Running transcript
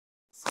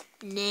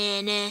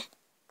na na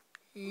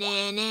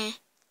na na.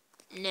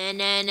 Na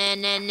na na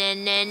na na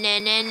na na na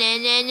na na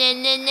na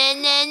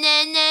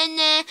na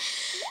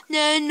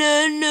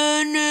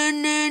na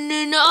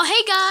na na. Oh,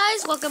 hey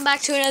guys, welcome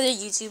back to another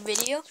YouTube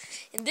video.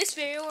 In this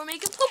video, we're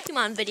making a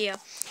Pokemon video,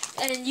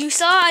 and you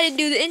saw I didn't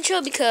do the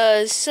intro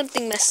because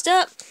something messed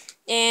up,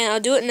 and I'll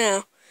do it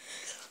now.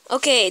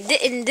 Okay,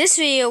 in this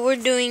video, we're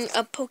doing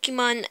a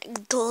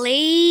Pokemon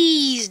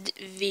glazed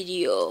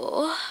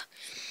video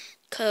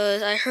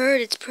because I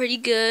heard it's pretty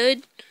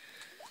good.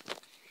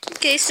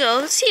 Okay, so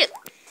let's see it.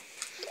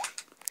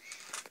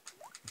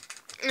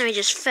 Let me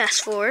just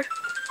fast forward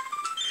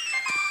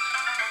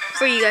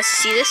for you guys to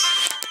see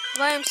this.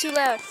 Volume's too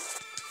loud.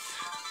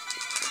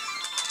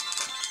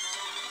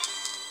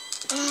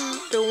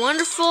 The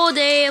wonderful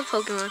day of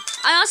Pokemon.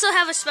 I also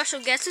have a special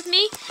guest with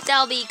me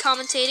that'll be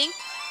commentating.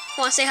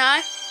 Want to say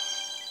hi?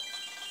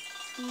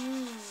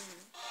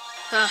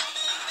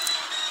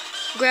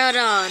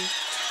 Groudon.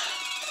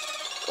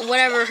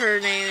 Whatever her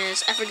name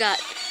is. I forgot.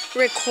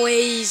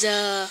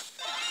 Rayquaza.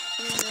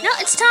 No,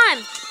 it's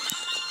time.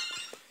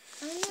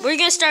 We're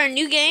going to start a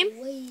new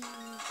game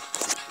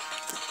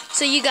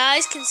so you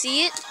guys can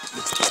see it.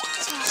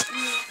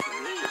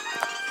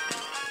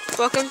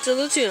 Welcome to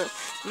the channel.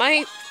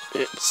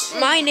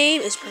 My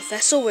name is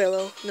Professor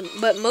Willow,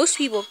 but most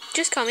people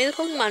just call me the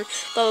Pokemon.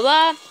 Blah,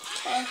 blah, blah.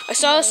 I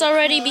saw this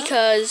already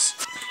because,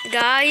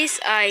 guys,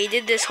 I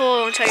did this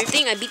whole entire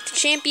thing. I beat the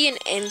champion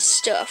and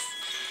stuff.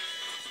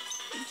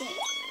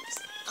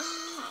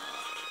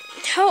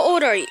 How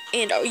old are you?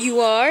 And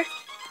you are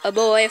a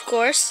boy, of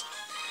course.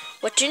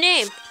 What's your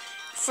name?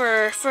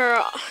 For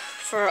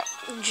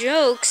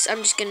jokes,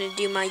 I'm just gonna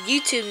do my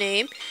YouTube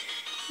name,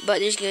 but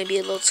there's gonna be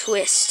a little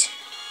twist.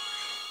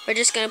 We're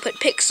just gonna put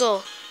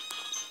Pixel.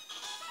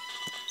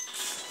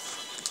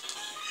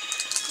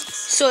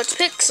 So it's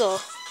Pixel.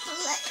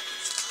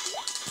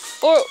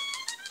 Or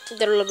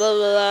blah blah blah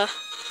blah.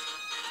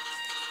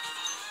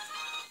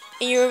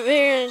 And your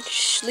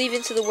parents leave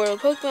into the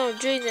world of Pokemon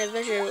during the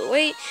adventure.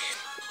 Wait,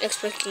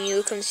 expecting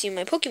you to come see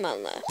my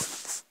Pokemon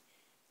Let.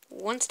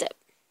 1 step.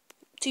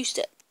 2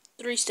 step,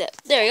 3 step.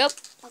 There you go.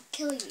 I'll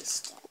kill you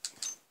step.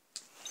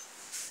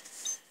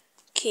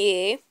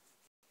 Okay.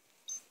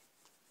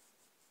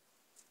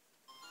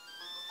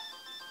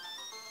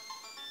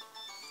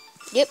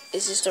 Yep,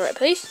 is this the right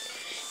place?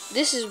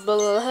 This is blah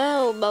blah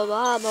blah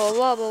blah blah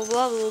blah blah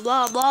blah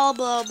blah blah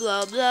blah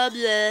blah blah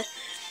blah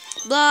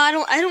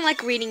blah. I don't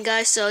like reading,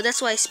 guys, so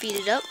that's why I speed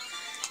it up.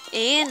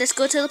 And let's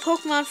go to the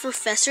Pokemon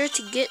Professor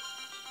to get.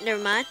 Never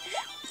mind.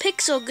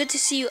 Pixel, good to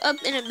see you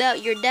up and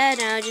about. Your dad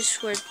and I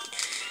just were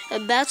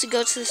about to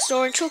go to the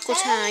store in Choco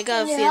Town. I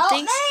got a few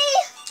things.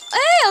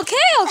 Hey,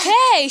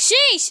 okay.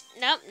 Sheesh.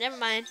 Nope, never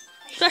mind.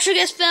 Special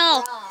guest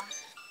Phil.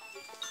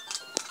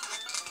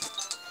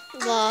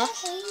 Blah.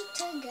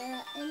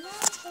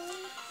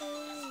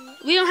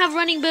 We don't have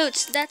running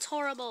boots. That's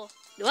horrible.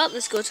 Well,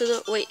 let's go to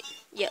the. Wait.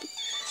 Yep.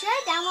 Should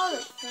I download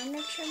the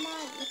furniture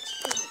mod?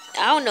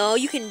 I don't know.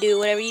 You can do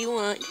whatever you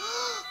want.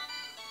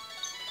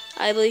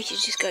 I believe you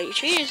just got your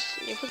trainers.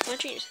 Your Pokemon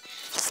trainers.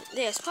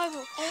 Yes,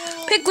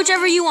 pick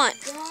whichever you want.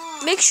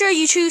 Make sure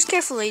you choose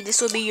carefully.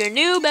 This will be your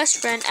new best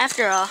friend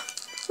after all.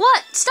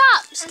 What?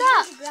 Stop!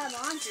 Stop! Grab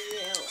onto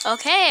you.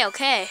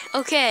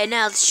 Okay.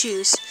 Now let's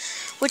choose.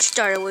 Which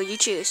starter will you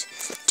choose?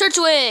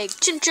 Turtwig,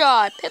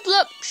 Chimchar,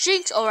 Piplup,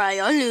 Shinx, or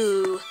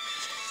Riolu?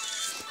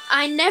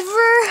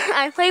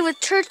 I played with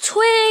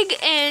Turtwig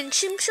and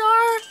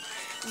Chimchar,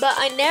 but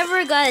I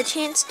never got a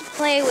chance to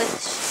play with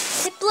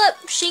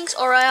Piplup, Shinx,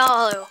 or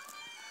Riolu.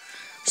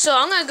 So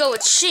I'm gonna go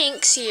with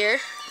Shinx here.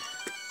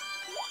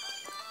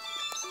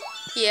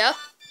 Yeah.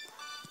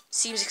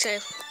 Seems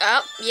exciting.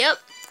 Oh, yep.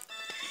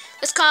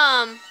 Let's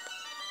call him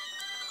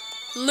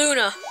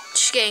Luna.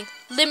 Just kidding.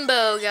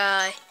 Limbo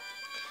guy.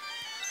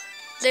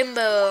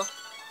 Limbo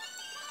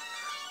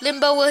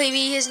will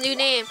be his new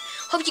name.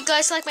 Hope you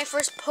guys like my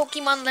first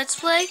Pokemon Let's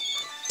Play.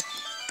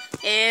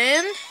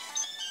 And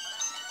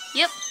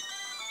yep.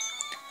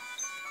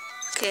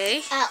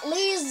 Okay. At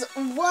least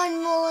 1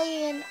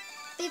 million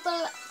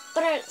people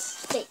per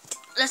state.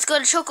 Let's go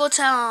to Choco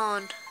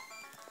Town.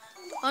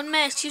 Oh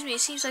man, excuse me.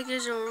 It seems like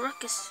there's a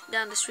ruckus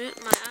down the street.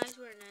 My eyes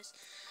were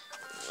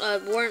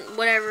weren't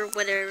whatever it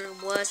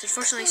was.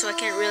 Unfortunately, so I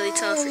can't really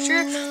tell for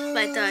sure.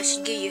 But I thought I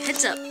should give you a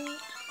heads up.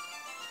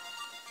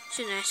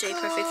 Shouldn't I say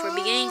perfect for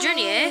beginning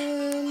journey,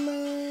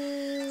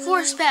 eh?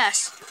 Forest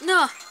Pass.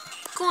 No.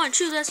 Go on,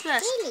 choose that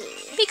pass.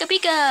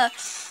 Pika.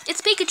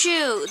 It's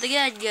Pikachu, the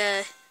good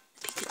guy.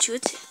 Pikachu,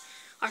 it's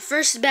our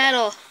first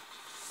battle.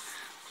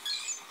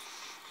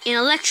 An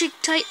electric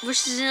type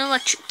versus an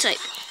electric type.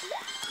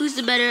 Who's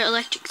the better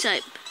electric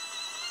type?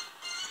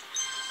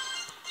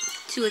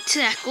 To a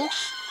tackle.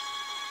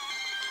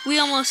 We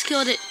almost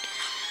killed it.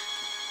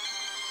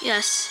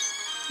 Yes.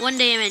 1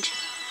 damage.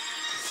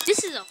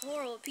 This is a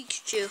horrible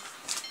Pikachu.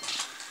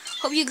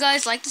 Hope you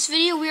guys like this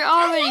video. We're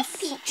already.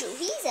 Pikachu.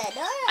 He's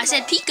adorable. I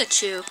said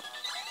Pikachu.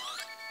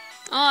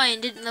 Oh, I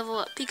didn't level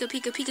up.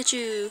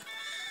 Pikachu.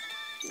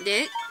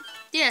 Dick.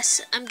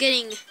 Yes, I'm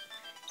getting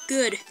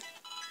good.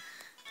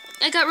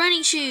 I got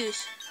running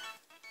shoes.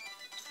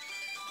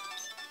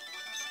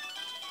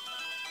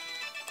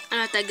 I'm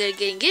not that good at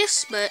getting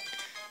gifts, but...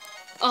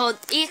 Oh,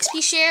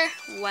 EXP share?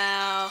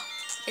 Wow.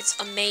 It's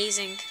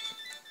amazing.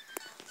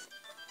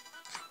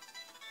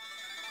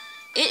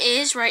 It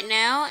is right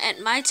now, at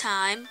my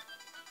time,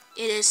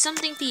 it is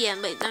something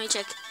PM, but let me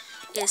check.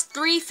 It's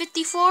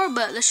 3:54,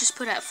 but let's just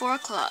put it at 4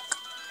 o'clock.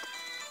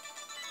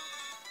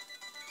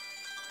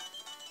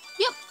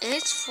 Yep,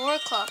 it's 4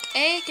 o'clock.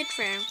 Hey,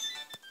 confirm.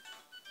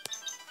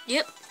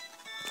 Yep.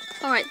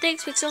 Alright,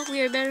 thanks, Pixel.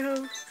 We are better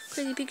home.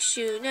 Crazy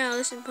Pikachu. Now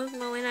listen,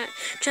 Pokemon Let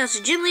Travels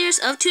to gym leaders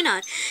of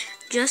Tunon.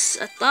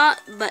 Just a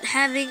thought, but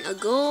having a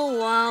goal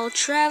while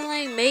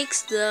traveling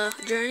makes the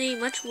journey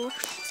much more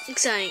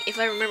exciting. If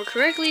I remember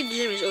correctly, the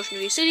gym is Ocean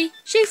View City.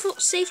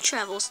 Safe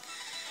travels.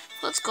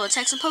 Let's go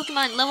attack some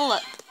Pokemon and level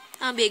up.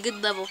 That'll be a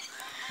good level.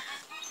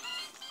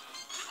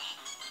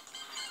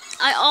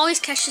 I always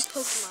catch this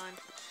Pokemon.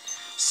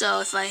 So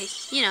if I,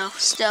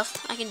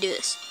 stuff, I can do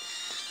this.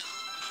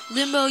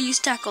 Limbo, use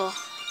Tackle.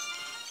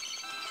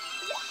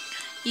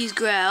 Use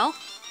Growl.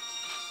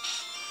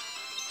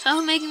 So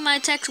I'm making my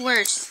attacks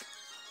worse.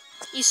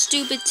 You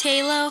stupid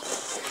Tailo.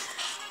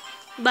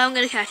 But I'm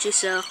gonna catch you,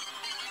 so.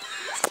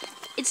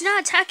 It's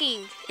not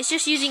attacking. It's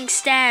just using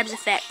stabs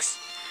effects.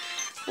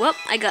 Well,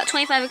 I got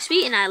 25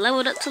 XP and I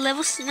leveled up to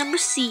level number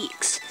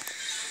 6.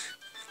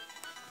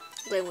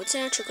 Blame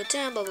 10, Trickle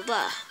 10, blah blah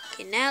blah.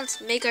 Okay, now let's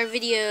make our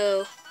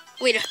video.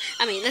 Wait,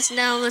 let's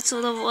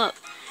level up.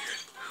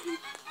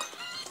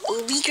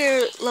 A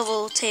weaker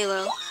level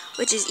Tailo,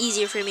 which is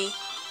easier for me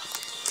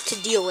to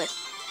deal with.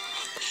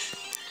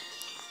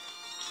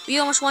 We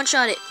almost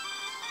one-shot it.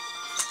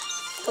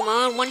 Come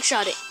on,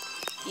 one-shot it.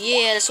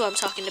 Yeah, that's what I'm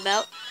talking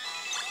about.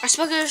 Our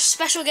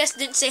special guest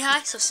didn't say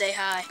hi, so say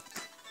hi.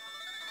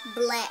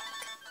 Black.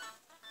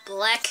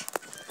 Black.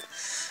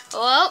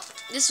 Well,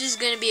 this is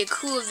going to be a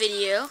cool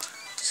video,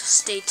 so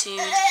stay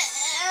tuned.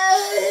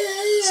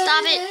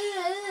 Stop it!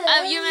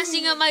 You're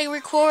messing up my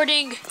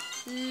recording.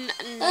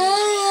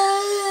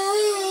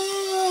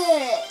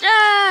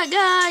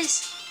 Guys.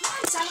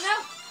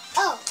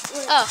 Oh.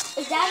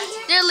 Is Daddy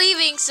here? They're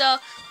leaving, so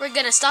we're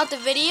going to stop the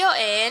video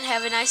and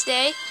have a nice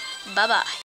day. Bye-bye.